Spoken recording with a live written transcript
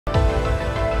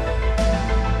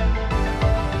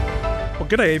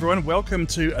G'day everyone, welcome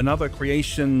to another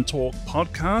Creation Talk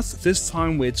podcast. This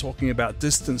time we're talking about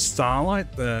distant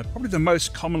starlight, probably the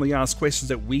most commonly asked questions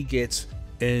that we get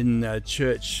in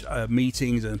church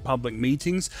meetings and public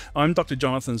meetings. I'm Dr.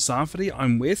 Jonathan Sarfati.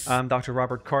 I'm Dr.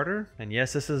 Robert Carter, and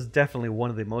yes, this is definitely one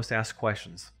of the most asked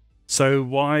questions. So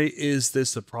why is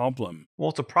this a problem?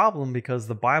 Well, it's a problem because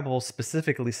the Bible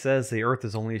specifically says the earth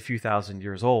is only a few thousand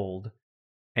years old.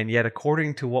 And yet,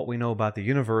 according to what we know about the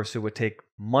universe, it would take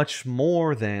much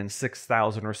more than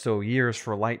 6,000 or so years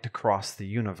for light to cross the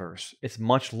universe. It's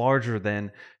much larger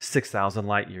than 6,000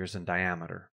 light years in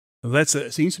diameter. Well,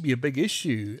 seems to be a big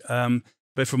issue.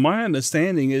 But from my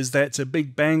understanding is that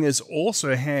Big Bangers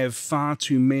also have far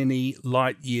too many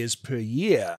light years per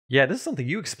year. Yeah, this is something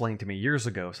you explained to me years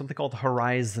ago, something called the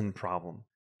horizon problem.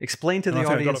 Explain to the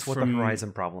audience what the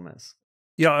horizon problem is.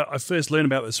 Yeah, I first learned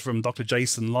about this from Dr.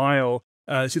 Jason Lyle.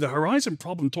 The horizon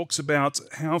problem talks about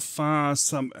how far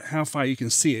you can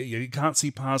see it. You can't see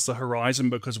past the horizon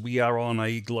because we are on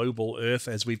a global Earth,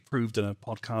 as we've proved in a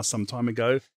podcast some time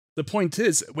ago. The point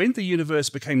is, when the universe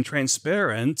became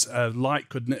transparent, light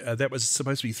that was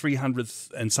supposed to be 300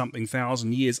 and something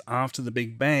thousand years after the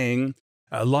Big Bang,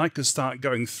 light could start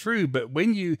going through. But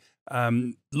when you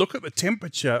look at the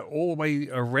temperature all the way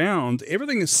around,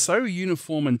 everything is so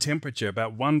uniform in temperature,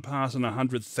 about 1 part in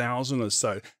 100,000 or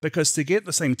so. Because to get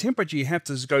the same temperature, you have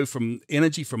to go from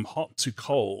energy from hot to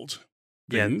cold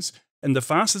things. Yeah. And the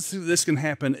fastest this can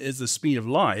happen is the speed of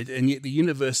light, and yet the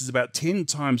universe is about 10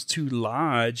 times too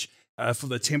large for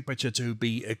the temperature to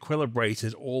be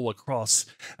equilibrated all across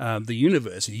the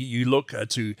universe. You look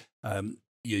to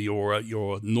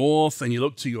your north and you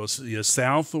look to your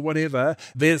south or whatever,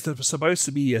 they're supposed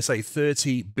to be, say,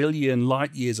 30 billion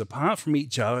light years apart from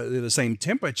each other. They're the same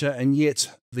temperature, and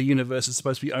yet the universe is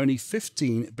supposed to be only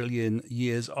 15 billion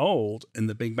years old in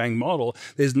the Big Bang model.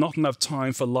 There's not enough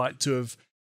time for light to have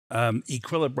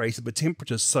equilibrated the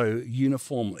temperature so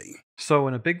uniformly. So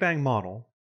in a Big Bang model,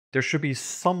 there should be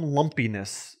some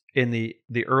lumpiness in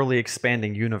the early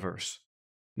expanding universe.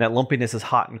 That lumpiness is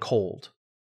hot and cold.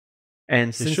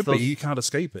 And since you can't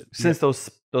escape it. Since those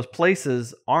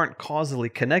places aren't causally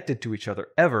connected to each other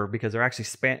ever, because they're actually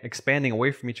expanding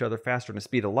away from each other faster than the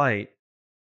speed of light,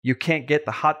 you can't get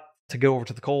the hot to go over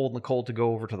to the cold and the cold to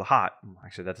go over to the hot.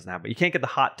 Actually, that doesn't happen. You can't get the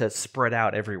hot to spread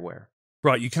out everywhere.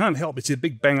 Right, you can't help. It's a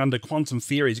Big Bang under quantum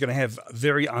theory. It's going to have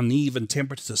very uneven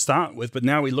temperature to start with, but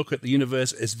now we look at the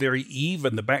universe as very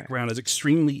even. The background is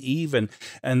extremely even,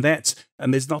 and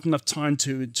there's not enough time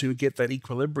to get that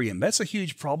equilibrium. That's a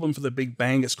huge problem for the Big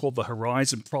Bang. It's called the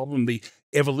horizon problem. The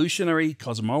evolutionary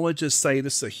cosmologists say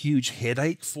this is a huge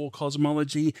headache for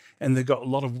cosmology, and they've got a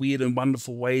lot of weird and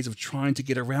wonderful ways of trying to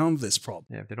get around this problem.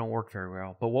 Yeah, they don't work very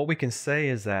well. But what we can say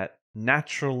is that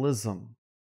naturalism,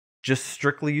 just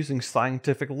strictly using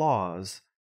scientific laws,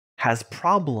 has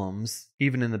problems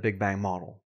even in the Big Bang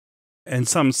model. And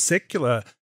some secular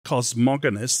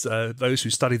cosmogonists, those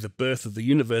who study the birth of the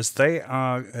universe, they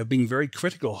are being very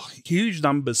critical. Huge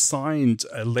numbers signed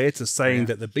a letter saying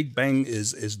that the Big Bang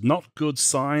is not good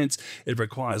science. It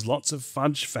requires lots of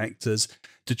fudge factors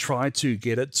to try to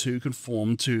get it to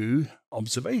conform to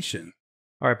observation.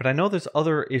 All right, but I know there's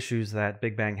other issues that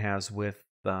Big Bang has with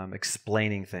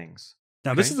explaining things.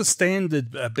 Now, This is the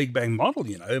standard Big Bang model,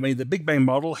 I mean, the Big Bang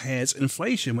model has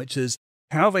inflation, which is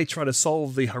how they try to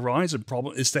solve the horizon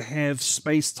problem is to have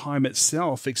space-time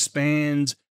itself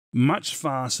expand much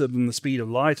faster than the speed of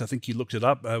light. I think you looked it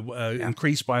up,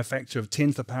 increased by a factor of 10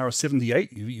 to the power of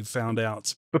 78, you found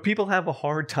out. But people have a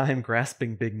hard time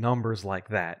grasping big numbers like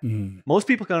that. Most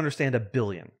people can understand a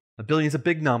billion. A billion is a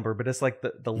big number, but it's like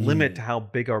the limit to how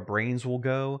big our brains will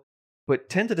go. But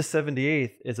 10 to the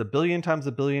 78th is a billion times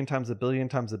a billion times a billion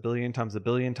times a billion times a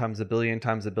billion times a billion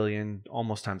times a billion,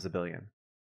 almost times a billion.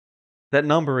 That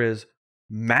number is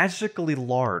magically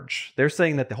large. They're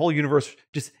saying that the whole universe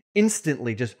just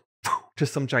instantly to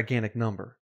some gigantic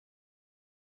number.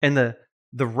 And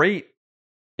the rate,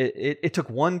 it took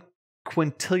 1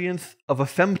 quintillionth of a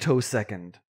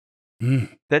femtosecond.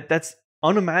 That's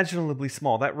unimaginably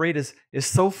small. That rate is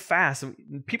so fast.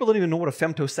 People don't even know what a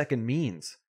femtosecond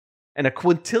means. And a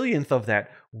quintillionth of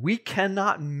that, we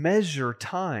cannot measure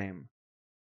time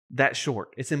that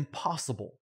short. It's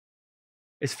impossible.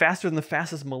 It's faster than the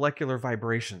fastest molecular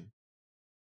vibration.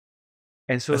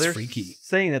 And so they're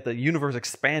saying that the universe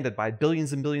expanded by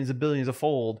billions and billions and billions of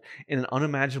fold in an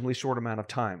unimaginably short amount of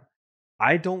time.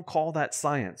 I don't call that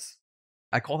science.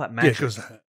 I call that magic.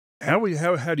 Yeah, How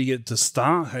do you get to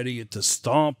start? How do you get to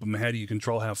stop? And how do you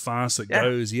control how fast it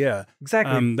goes? Yeah,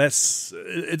 exactly.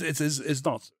 It's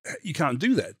not. You can't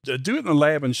do that. Do it in the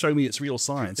lab and show me it's real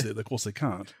science. Of course, they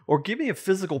can't. Or give me a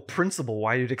physical principle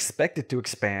why you'd expect it to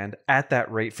expand at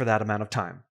that rate for that amount of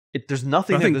time. There's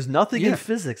nothing in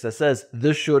physics that says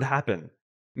this should happen.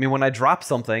 I mean, when I drop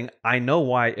something, I know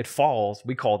why it falls.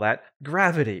 We call that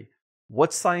gravity.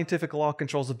 What scientific law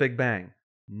controls the Big Bang?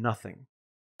 Nothing.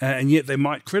 And yet they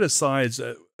might criticize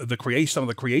some of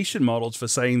the creation models for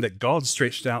saying that God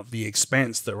stretched out the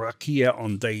expanse, the raqia,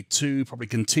 on day 2, probably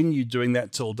continued doing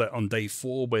that till on day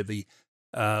 4, where the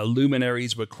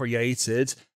luminaries were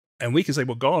created. And we can say,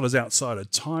 well, God is outside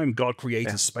of time. God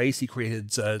created space. He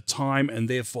created time, and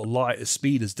therefore light,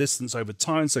 speed is distance over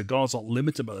time. So God's not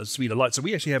limited by the speed of light. So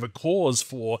we actually have a cause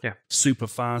for super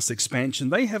fast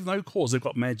expansion. They have no cause. They've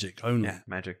got magic only. Yeah,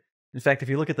 magic. In fact, if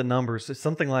you look at the numbers, it's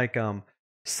something like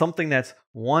something that's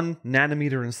 1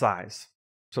 nanometer in size,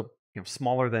 so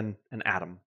smaller than an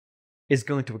atom, is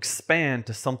going to expand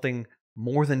to something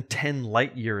more than 10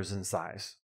 light years in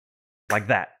size, like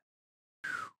that.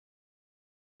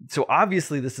 So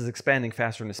obviously this is expanding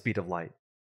faster than the speed of light,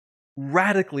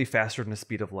 radically faster than the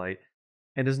speed of light,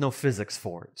 and there's no physics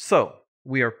for it. So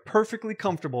we are perfectly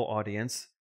comfortable, audience,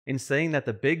 in saying that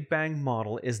the Big Bang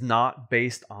model is not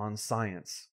based on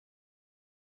science.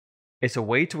 It's a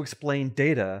way to explain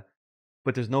data,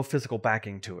 but there's no physical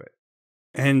backing to it.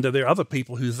 And there are other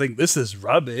people who think this is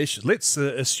rubbish. Let's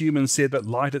assume instead that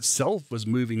light itself was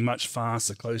moving much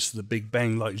faster close to the Big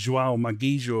Bang, like João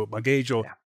Magejo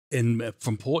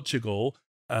from Portugal.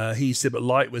 He said that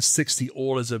light was 60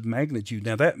 orders of magnitude.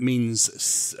 Now that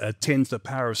means 10 to the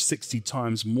power of 60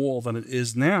 times more than it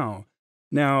is now.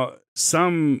 Now,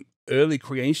 some early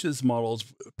creationist models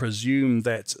presume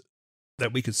that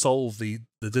we could solve the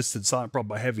distant sight problem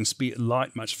by having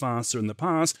light much faster in the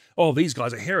past. Oh, these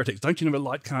guys are heretics. Don't you know that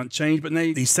light can't change? But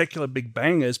now these secular Big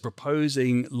Bangers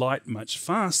proposing light much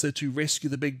faster to rescue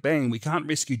the Big Bang. We can't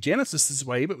rescue Genesis this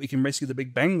way, but we can rescue the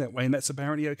Big Bang that way, and that's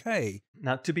apparently okay.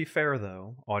 Now, to be fair,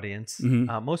 though, audience,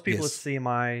 most people at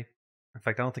CMI, in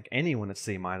fact, I don't think anyone at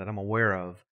CMI that I'm aware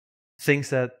of,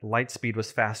 thinks that light speed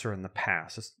was faster in the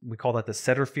past. We call that the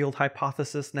Setterfield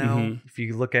hypothesis now. If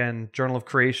you look in Journal of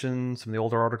Creation, some of the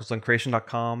older articles on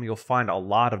creation.com, you'll find a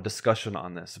lot of discussion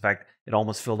on this. In fact, it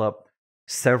almost filled up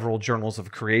several journals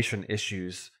of creation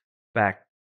issues back,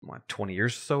 20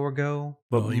 years or so ago?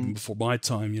 Well, even before my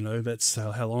time, that's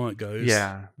how long it goes.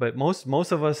 Yeah, but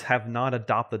most of us have not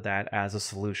adopted that as a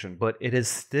solution, but it is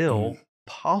still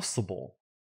possible.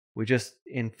 We just,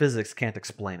 in physics, can't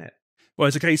explain it. Well,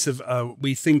 it's a case of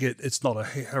we think it's not a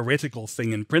heretical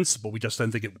thing in principle. We just don't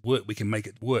think it works. We can make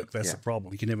it work. That's the problem.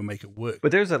 We can never make it work.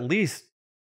 But there's at least,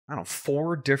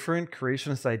 4 different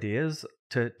creationist ideas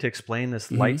to explain this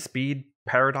light speed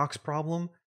paradox problem.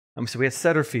 So we had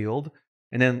Setterfield,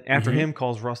 and then after him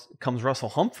comes Russell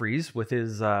Humphreys with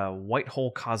his white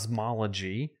hole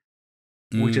cosmology,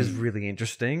 which is really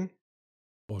interesting.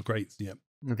 Oh, great. Yeah.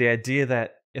 The idea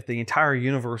that if the entire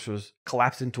universe was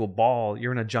collapsed into a ball,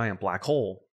 you're in a giant black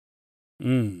hole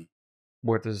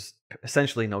where there's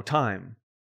essentially no time.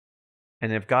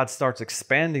 And if God starts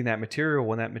expanding that material,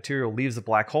 when that material leaves the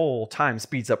black hole, time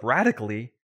speeds up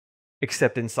radically,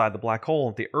 except inside the black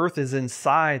hole. If the Earth is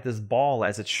inside this ball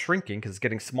as it's shrinking, because it's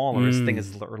getting smaller as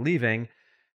things are leaving,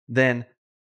 then,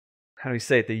 how do we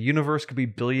say it? The universe could be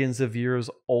billions of years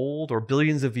old, or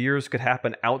billions of years could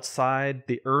happen outside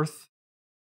the Earth.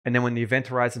 And then when the event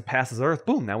horizon passes Earth,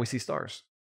 boom, now we see stars.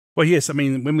 Well, yes.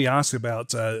 When we ask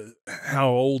about how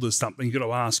old is something, you've got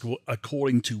to ask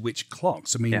according to which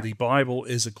clocks. The Bible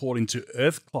is according to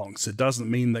Earth clocks. It doesn't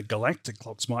mean that galactic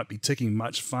clocks might be ticking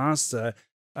much faster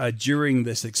during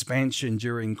this expansion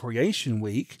during Creation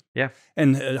Week. Yeah.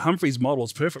 And Humphrey's model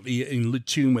is perfectly in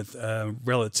tune with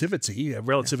relativity.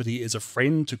 Relativity is a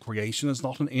friend to creation, it's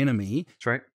not an enemy. That's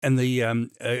right. And the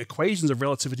equations of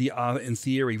relativity are, in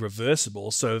theory,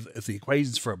 reversible. So if the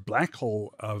equations for a black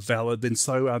hole are valid, then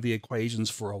so are the equations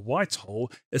for a white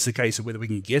hole. It's a case of whether we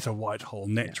can get a white hole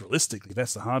naturalistically.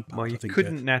 That's the hard part. Well, you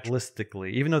couldn't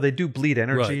naturalistically, even though they do bleed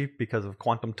energy because of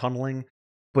quantum tunneling,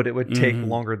 but it would take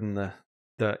longer than the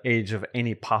age of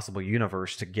any possible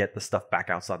universe to get the stuff back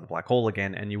outside the black hole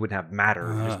again, and you wouldn't have matter,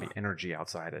 there'd just be energy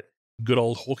outside it. Good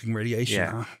old Hawking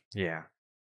radiation. Yeah.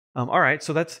 All right,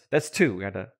 so that's 2. We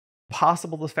had a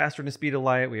possible the faster than the speed of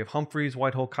light. We have Humphreys,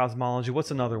 white hole cosmology. What's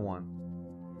another one?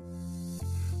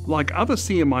 Like other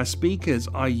CMI speakers,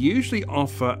 I usually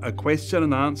offer a question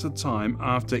and answer time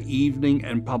after evening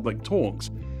and public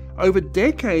talks. Over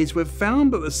decades, we've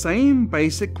found that the same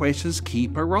basic questions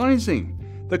keep arising.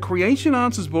 The Creation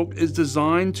Answers book is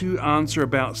designed to answer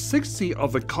about 60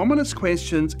 of the commonest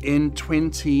questions in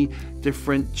 20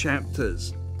 different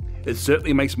chapters. It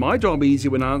certainly makes my job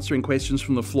easier when answering questions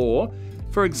from the floor.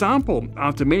 For example,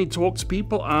 after many talks,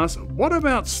 people ask, what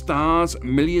about stars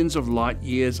millions of light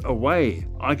years away?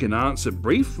 I can answer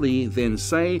briefly, then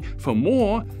say, for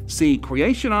more, see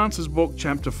Creation Answers book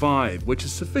chapter 5, which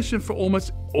is sufficient for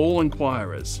almost all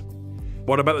inquirers.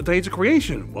 What about the dates of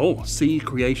creation? Well, see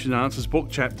Creation Answers book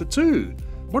chapter 2.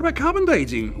 What about carbon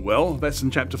dating? Well, that's in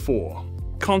chapter 4.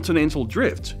 Continental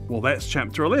drift? Well, that's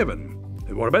chapter 11.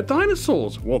 And what about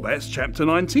dinosaurs? Well, that's chapter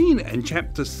 19, and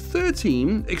chapter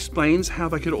 13 explains how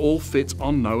they could all fit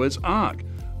on Noah's Ark.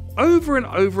 Over and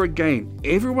over again,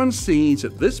 everyone sees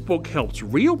that this book helps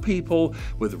real people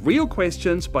with real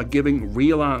questions by giving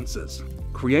real answers.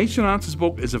 Creation Answers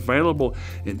book is available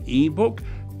in ebook,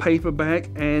 paperback,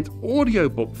 and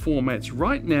audiobook formats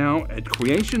right now at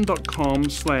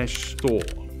creation.com/store.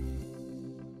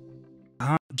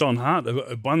 John Hart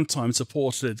at one time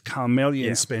supported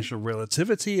Carmelian special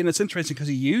relativity, and it's interesting because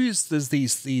he used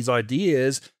these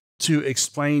ideas to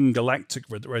explain galactic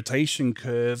rotation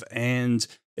curve and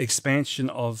expansion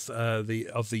of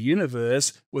the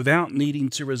universe without needing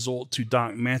to resort to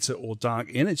dark matter or dark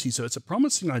energy. So it's a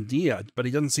promising idea, but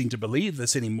he doesn't seem to believe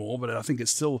this anymore. But I think it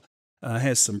still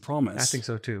has some promise. I think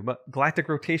so too. But galactic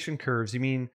rotation curves, you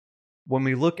mean when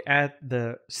we look at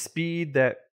the speed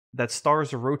that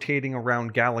stars are rotating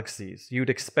around galaxies, you'd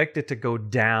expect it to go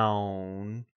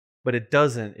down, but it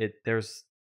doesn't. There's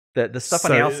the stuff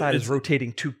on the outside is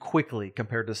rotating too quickly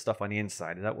compared to the stuff on the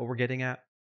inside. Is that what we're getting at?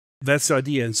 That's the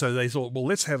idea. And so they thought, well,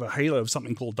 let's have a halo of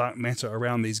something called dark matter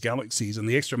around these galaxies, and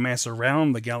the extra mass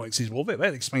around the galaxies, well,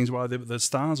 that explains why the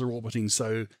stars are orbiting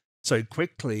so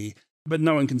quickly. But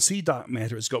no one can see dark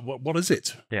matter. It's got, what is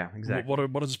it? Yeah, exactly. What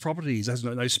are its properties? There's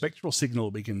no spectral signal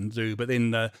we can do. But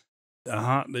then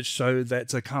Hart that showed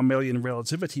that Carmelian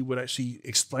relativity would actually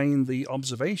explain the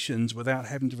observations without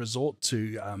having to resort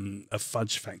to a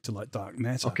fudge factor like dark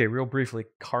matter. Okay, real briefly,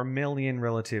 Carmelian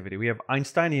relativity. We have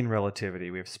Einsteinian relativity.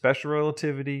 We have special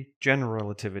relativity, general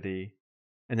relativity,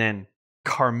 and then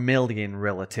Carmelian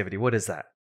relativity. What is that?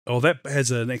 Oh, that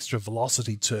has an extra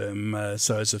velocity term,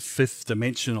 so it's a fifth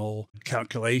dimensional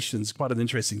calculation. It's quite an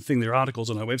interesting thing. There are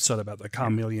articles on our website about the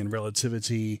Carmelian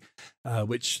relativity,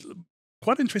 which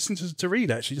quite interesting to read,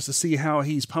 actually, just to see how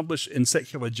he's published in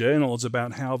secular journals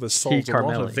about how this solves a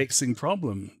lot of vexing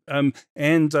problem.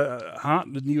 And Hart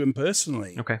knew him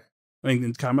personally. Okay. I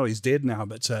mean, Carmelian's dead now,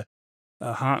 but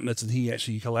Hartnett and he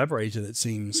actually collaborated, it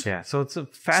seems. Yeah, so it's a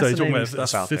fascinating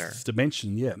stuff out there. Fifth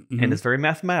dimension, yeah. Mm-hmm. And it's very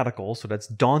mathematical, so that's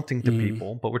daunting to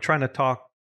people, but we're trying to talk,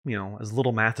 as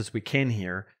little math as we can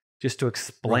here, just to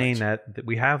explain that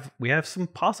we have some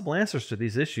possible answers to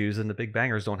these issues, and the big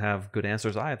bangers don't have good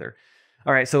answers either.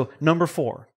 All right, so number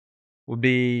 4 would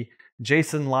be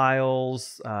Jason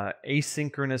Lyle's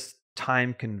asynchronous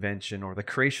time convention, or the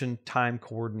creation time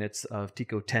coordinates of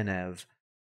Tikhonov.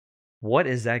 What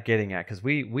is that getting at? Because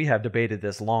we have debated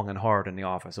this long and hard in the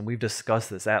office, and we've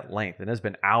discussed this at length, and there's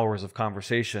been hours of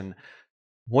conversation.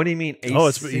 What do you mean asynchronous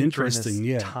it's really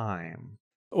interesting, time?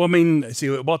 Well, I mean, see,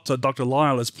 what Dr.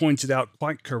 Lyle has pointed out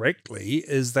quite correctly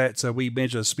is that we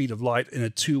measure the speed of light in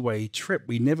a two-way trip.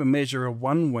 We never measure a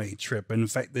one-way trip. In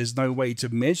fact, there's no way to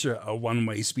measure a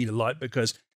one-way speed of light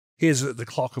because here's the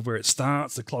clock of where it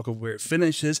starts, the clock of where it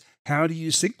finishes. How do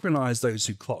you synchronize those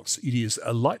two clocks? You use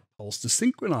a light pulse to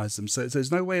synchronize them. So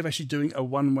there's no way of actually doing a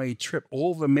one-way trip.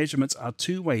 All the measurements are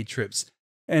two-way trips.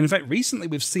 And in fact, recently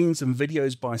we've seen some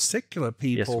videos by secular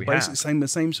people basically saying the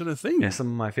same sort of thing. Yeah, some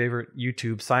of my favorite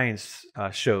YouTube science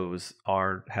shows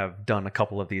have done a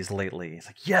couple of these lately. It's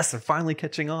like, yes, they're finally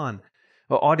catching on.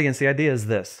 Well, audience, the idea is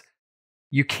this.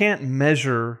 You can't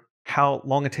measure how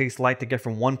long it takes light to get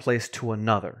from one place to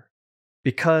another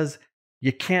because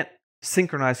you can't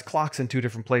synchronize clocks in two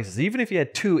different places. Even if you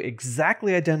had two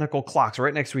exactly identical clocks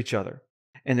right next to each other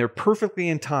and they're perfectly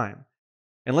in time,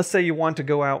 and let's say you want to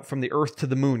go out from the Earth to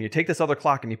the moon. You take this other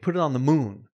clock and you put it on the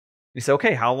moon. You say,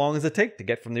 okay, how long does it take to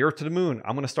get from the Earth to the moon?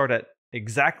 I'm going to start at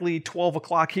exactly 12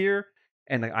 o'clock here.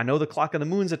 And I know the clock on the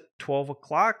moon's at 12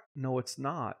 o'clock. No, it's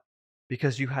not.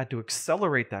 Because you had to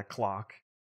accelerate that clock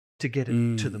to get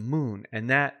it to the moon. And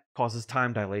that causes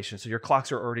time dilation. So your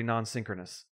clocks are already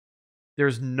non-synchronous.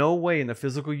 There's no way in the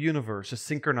physical universe to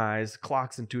synchronize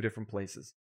clocks in two different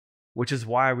places. Which is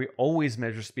why we always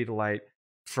measure speed of light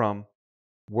from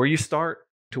where you start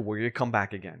to where you come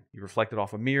back again. You reflect it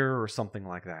off a mirror or something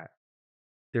like that.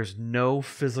 There's no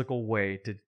physical way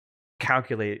to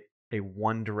calculate a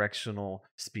one-directional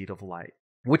speed of light.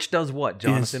 Which does what,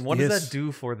 Jonathan? What does that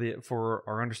do for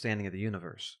our understanding of the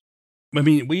universe? I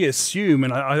mean, we assume,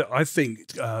 and I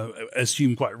think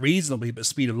assume quite reasonably, but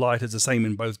speed of light is the same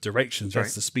in both directions.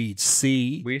 That's the speed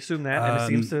c. We assume that, and it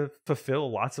seems to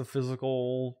fulfill lots of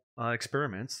physical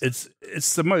experiments.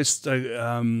 It's the most.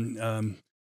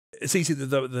 It's easy.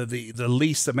 The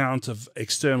least amount of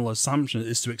external assumption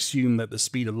is to assume that the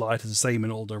speed of light is the same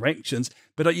in all directions,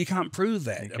 but you can't prove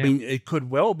that. I mean, it could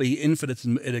well be infinite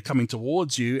in coming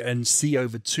towards you and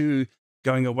c/2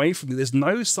 going away from you. There's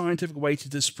no scientific way to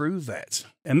disprove that.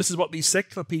 And this is what these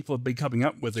secular people have been coming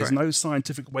up with. There's no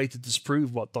scientific way to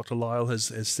disprove what Dr. Lisle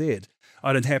has said.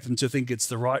 I don't happen to think it's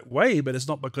the right way, but it's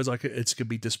not because it could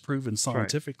be disproven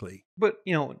scientifically. But,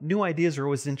 new ideas are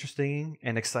always interesting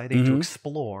and exciting to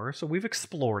explore. So we've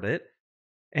explored it.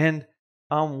 And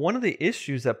one of the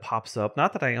issues that pops up,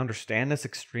 not that I understand this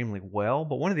extremely well,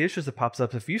 but one of the issues that pops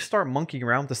up, if you start monkeying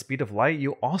around with the speed of light,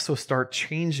 you also start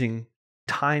changing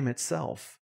time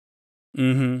itself.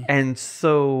 And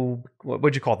so what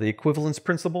would you call it? The equivalence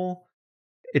principle?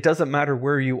 It doesn't matter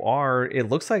where you are. It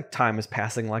looks like time is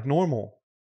passing like normal.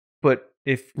 But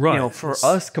if, for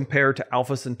us compared to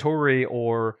Alpha Centauri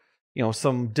or,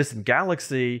 some distant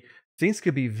galaxy, things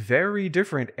could be very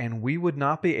different and we would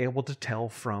not be able to tell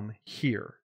from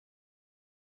here.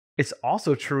 It's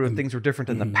also true if things were different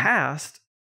in the past,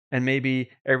 and maybe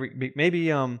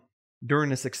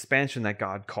during this expansion that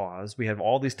God caused, we have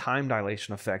all these time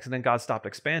dilation effects, and then God stopped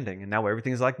expanding, and now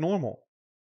everything is like normal.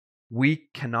 We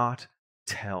cannot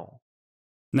tell.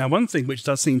 Now, one thing which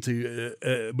does seem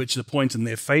to, which is a point in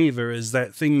their favor, is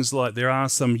that things like there are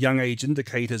some young age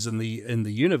indicators in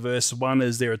the universe. One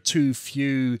is there are too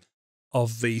few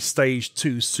of the stage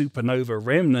 2 supernova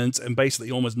remnants, and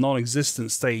basically almost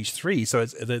non-existent stage 3. So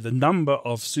the number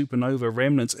of supernova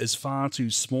remnants is far too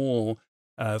small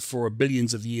for a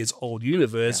billions of years old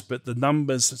universe, but the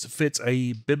numbers fit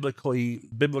a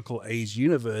biblical age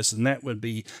universe, and that would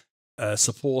be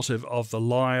supportive of the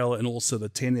Lisle and also the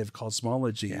Tenev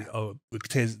cosmology.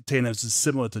 Tenev is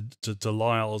similar to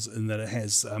Lyle's in that it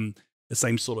has the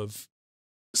same sort of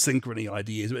synchrony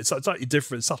ideas. It's slightly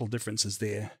different, subtle differences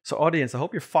there. So audience, I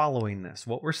hope you're following this.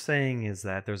 What we're saying is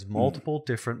that there's multiple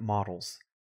different models,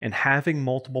 and having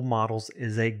multiple models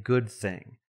is a good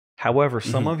thing. However,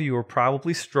 some of you are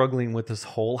probably struggling with this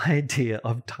whole idea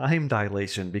of time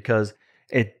dilation because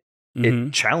it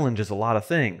challenges a lot of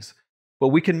things. But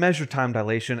we can measure time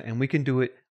dilation, and we can do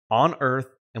it on Earth,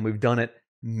 and we've done it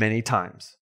many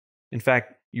times. In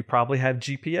fact, you probably have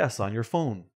GPS on your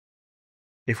phone.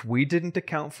 If we didn't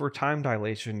account for time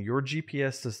dilation, your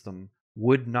GPS system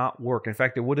would not work. In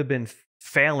fact, it would have been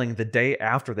failing the day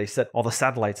after they set all the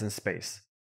satellites in space.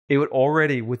 It would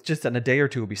already, with just in a day or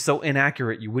two, be so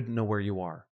inaccurate you wouldn't know where you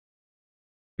are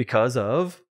because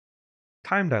of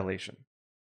time dilation.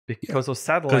 Because those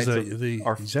satellites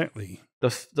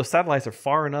those satellites are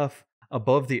far enough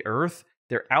above the Earth,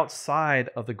 they're outside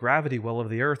of the gravity well of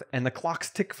the Earth, and the clocks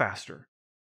tick faster.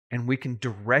 And we can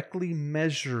directly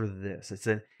measure this. It's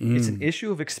an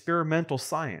issue of experimental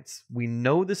science. We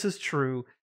know this is true,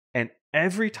 and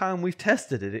every time we've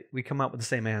tested it, we come out with the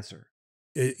same answer.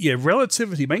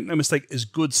 Relativity, make no mistake, is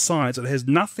good science. It has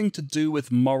nothing to do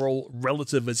with moral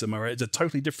relativism. Or it's a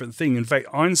totally different thing. In fact,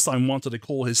 Einstein wanted to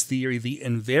call his theory the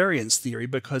invariance theory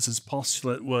because his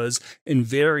postulate was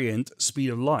invariant speed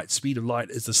of light. Speed of light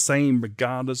is the same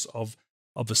regardless of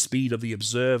the speed of the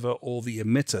observer or the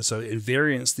emitter. So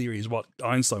invariance theory is what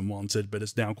Einstein wanted, but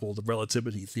it's now called the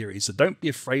relativity theory. So don't be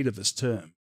afraid of this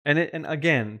term. And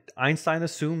again, Einstein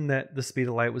assumed that the speed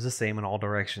of light was the same in all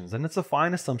directions, and it's a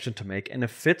fine assumption to make, and it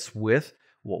fits with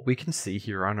what we can see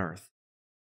here on Earth.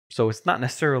 So it's not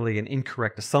necessarily an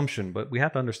incorrect assumption, but we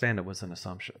have to understand it was an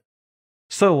assumption.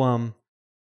 So,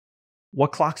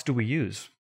 what clocks do we use?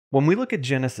 When we look at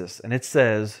Genesis, and it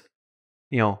says,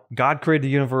 God created the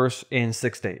universe in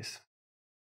 6 days.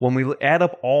 When we add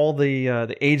up all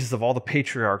the ages of all the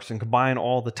patriarchs and combine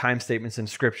all the time statements in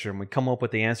Scripture, and we come up with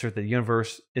the answer that the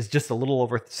universe is just a little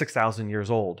over 6,000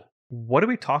 years old. What are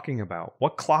we talking about?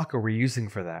 What clock are we using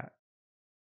for that?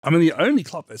 I mean, the only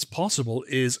clock that's possible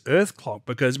is Earth clock,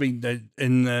 because in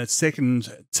 2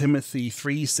 Timothy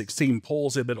 3:16, Paul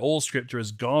said that all Scripture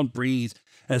is God-breathed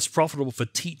and is profitable for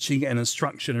teaching and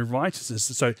instruction in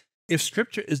righteousness. So if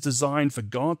Scripture is designed for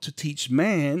God to teach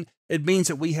man, it means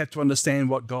that we have to understand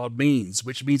what God means,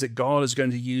 which means that God is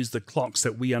going to use the clocks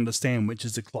that we understand, which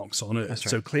is the clocks on Earth. Right.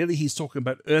 So clearly he's talking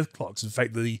about Earth clocks. In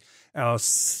fact, our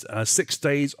 6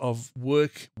 days of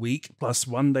work week plus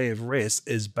 1 day of rest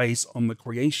is based on the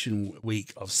creation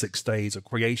week of 6 days of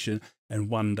creation and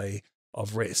 1 day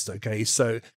of rest. Okay,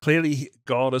 so clearly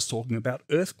God is talking about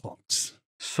Earth clocks.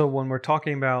 So when we're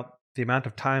talking about the amount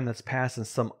of time that's passed in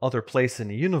some other place in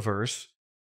the universe,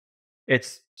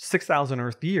 it's 6,000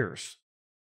 Earth years.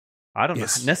 I don't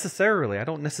Yes. know I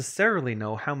don't necessarily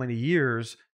know how many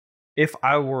years, if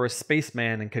I were a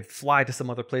spaceman and could fly to some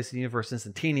other place in the universe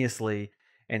instantaneously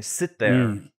and sit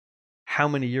there, how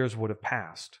many years would have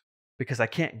passed? Because I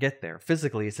can't get there.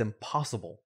 Physically, it's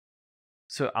impossible.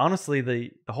 So honestly,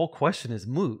 the whole question is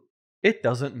moot. It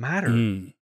doesn't matter.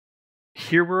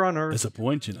 Here we're on Earth. That's a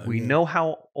point, We know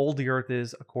how old the Earth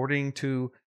is according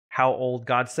to how old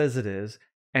God says it is.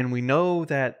 And we know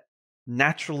that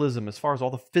naturalism, as far as all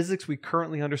the physics we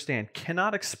currently understand,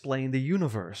 cannot explain the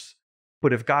universe.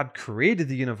 But if God created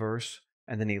the universe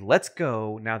and then he lets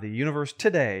go, now the universe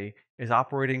today is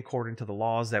operating according to the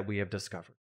laws that we have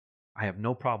discovered. I have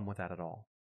no problem with that at all.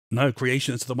 No,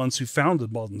 creationists are the ones who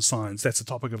founded modern science. That's the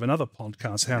topic of another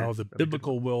podcast, how the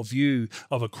biblical worldview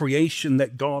of a creation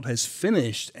that God has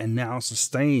finished and now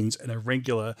sustains in a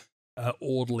regular,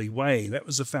 orderly way. That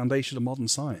was the foundation of modern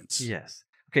science. Yes.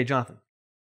 Okay, Jonathan,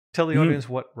 tell the audience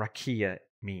what raqia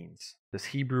means, this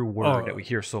Hebrew word that we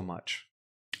hear so much.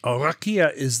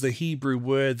 Raqia is the Hebrew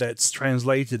word that's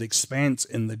translated expanse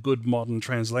in the good modern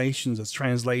translations. It's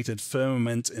translated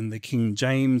firmament in the King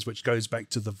James, which goes back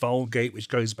to the Vulgate, which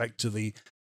goes back to the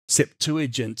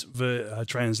Septuagint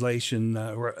translation,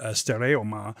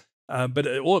 stereoma.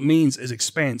 But all it means is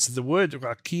expanse. The word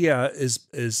raqia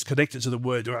is connected to the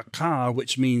word raqa,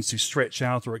 which means to stretch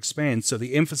out or expand. So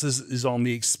the emphasis is on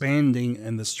the expanding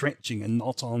and the stretching and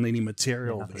not on any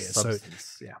material there. So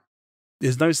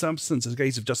there's no substance. It's a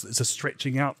case of just, it's a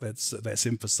stretching out that's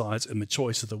emphasized in the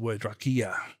choice of the word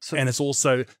raqia. And it's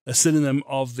also a synonym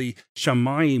of the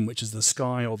shamayim, which is the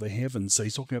sky or the heavens. So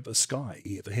he's talking about the sky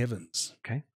here, the heavens.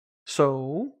 Okay.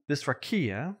 So this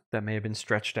raqia that may have been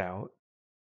stretched out,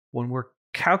 when we're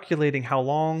calculating how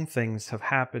long things have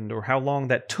happened or how long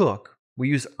that took, we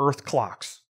use Earth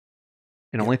clocks.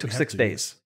 It only took 6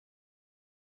 days.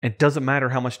 It doesn't matter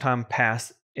how much time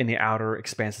passed in the outer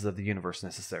expanses of the universe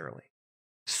necessarily.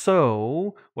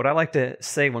 So what I like to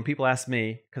say when people ask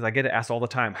me, because I get it asked all the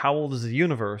time, how old is the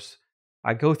universe?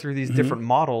 I go through these different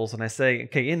models and I say,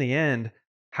 okay, in the end,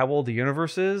 how old the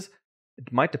universe is,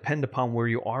 it might depend upon where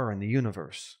you are in the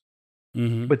universe.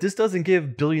 But this doesn't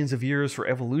give billions of years for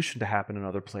evolution to happen in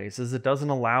other places. It doesn't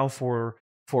allow for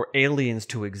aliens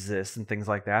to exist and things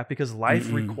like that, because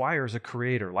life requires a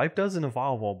creator. Life doesn't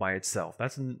evolve all by itself.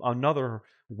 That's another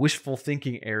wishful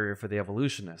thinking area for the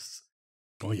evolutionists.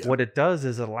 Oh, yeah. What it does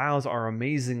is it allows our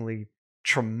amazingly,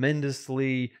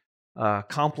 tremendously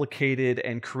complicated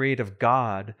and creative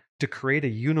God to create a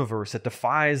universe that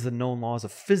defies the known laws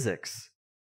of physics,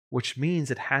 which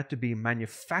means it had to be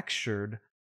manufactured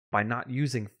by not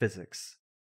using physics.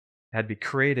 It had to be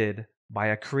created by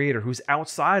a creator who's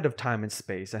outside of time and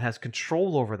space and has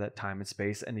control over that time and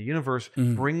space, and the universe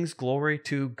brings glory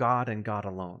to God and God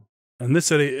alone. And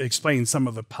this explains some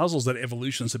of the puzzles that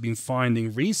evolutionists have been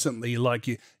finding recently. Like,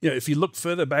 if you look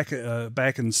further back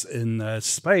in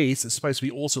space, it's supposed to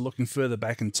be also looking further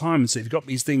back in time. So if you've got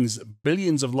these things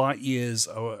billions of light years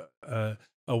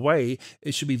away,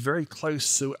 it should be very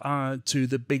close to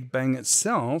the Big Bang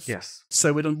itself. Yes.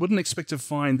 So we wouldn't expect to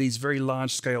find these very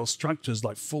large-scale structures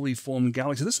like fully formed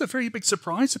galaxies. This is a very big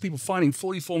surprise to people, finding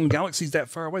fully formed galaxies that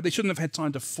far away. They shouldn't have had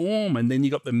time to form. And then you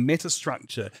got the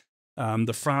metastructure.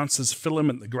 The Francis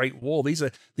filament, the Great Wall.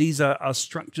 These are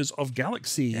structures of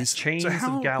galaxies. Chains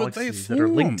of galaxies that are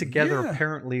linked together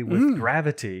apparently with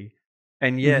gravity.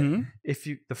 And yet,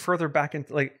 the further back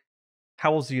into, like,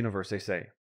 how old's the universe, they say?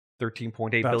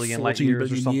 13.8 billion light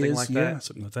years or something like that? Yeah,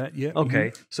 something like that, yeah.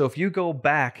 Okay, so if you go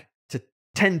back to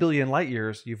 10 billion light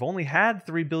years, you've only had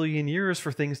 3 billion years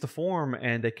for things to form,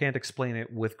 and they can't explain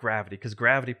it with gravity, because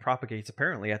gravity propagates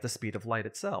apparently at the speed of light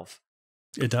itself.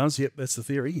 It does, yep, that's the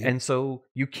theory. Yep. And so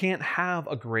you can't have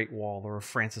a Great Wall or a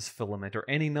Francis filament or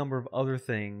any number of other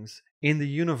things in the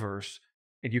universe,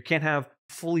 and you can't have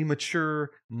fully mature,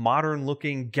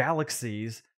 modern-looking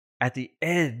galaxies at the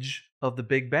edge of the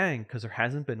Big Bang, because there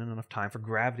hasn't been enough time for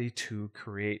gravity to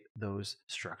create those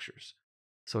structures.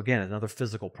 So again, another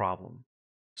physical problem.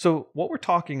 So what we're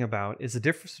talking about is the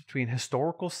difference between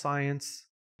historical science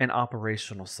and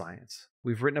operational science.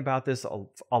 We've written about this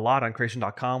a lot on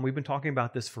creation.com. We've been talking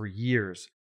about this for years.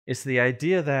 It's the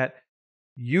idea that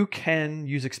you can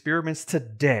use experiments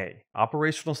today,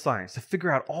 operational science, to figure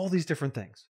out all these different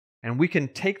things. And we can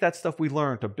take that stuff we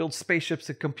learned to build spaceships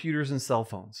and computers and cell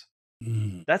phones.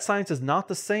 That science is not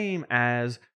the same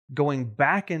as going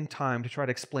back in time to try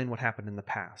to explain what happened in the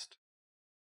past.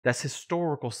 That's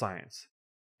historical science.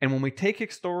 And when we take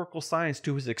historical science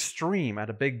to its extreme at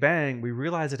a Big Bang, we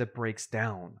realize that it breaks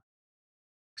down.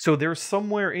 So there's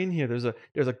somewhere in here, there's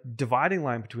a dividing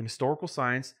line between historical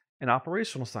science and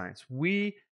operational science.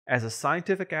 We as a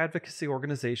scientific advocacy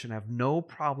organization, have no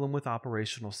problem with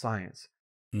operational science.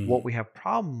 Mm. What we have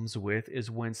problems with is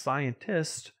when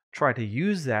scientists try to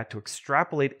use that to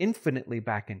extrapolate infinitely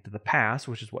back into the past,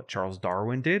 which is what Charles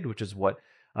Darwin did, which is what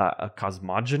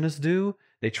cosmologists do.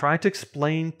 They try to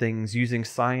explain things using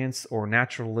science or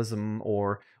naturalism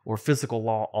or physical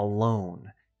law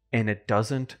alone, and it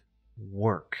doesn't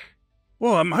work.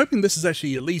 Well, I'm hoping this has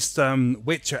actually at least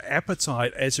whet your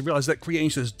appetite as you realize that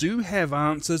creationists do have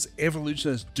answers,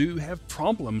 evolutionists do have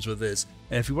problems with this.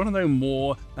 And if you want to know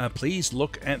more, please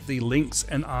look at the links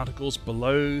and articles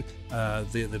below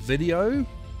the video.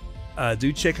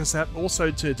 Do check us out also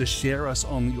to share us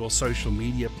on your social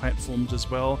media platforms as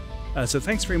well. So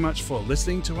thanks very much for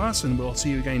listening to us, and we'll see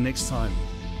you again next time.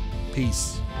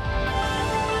 Peace.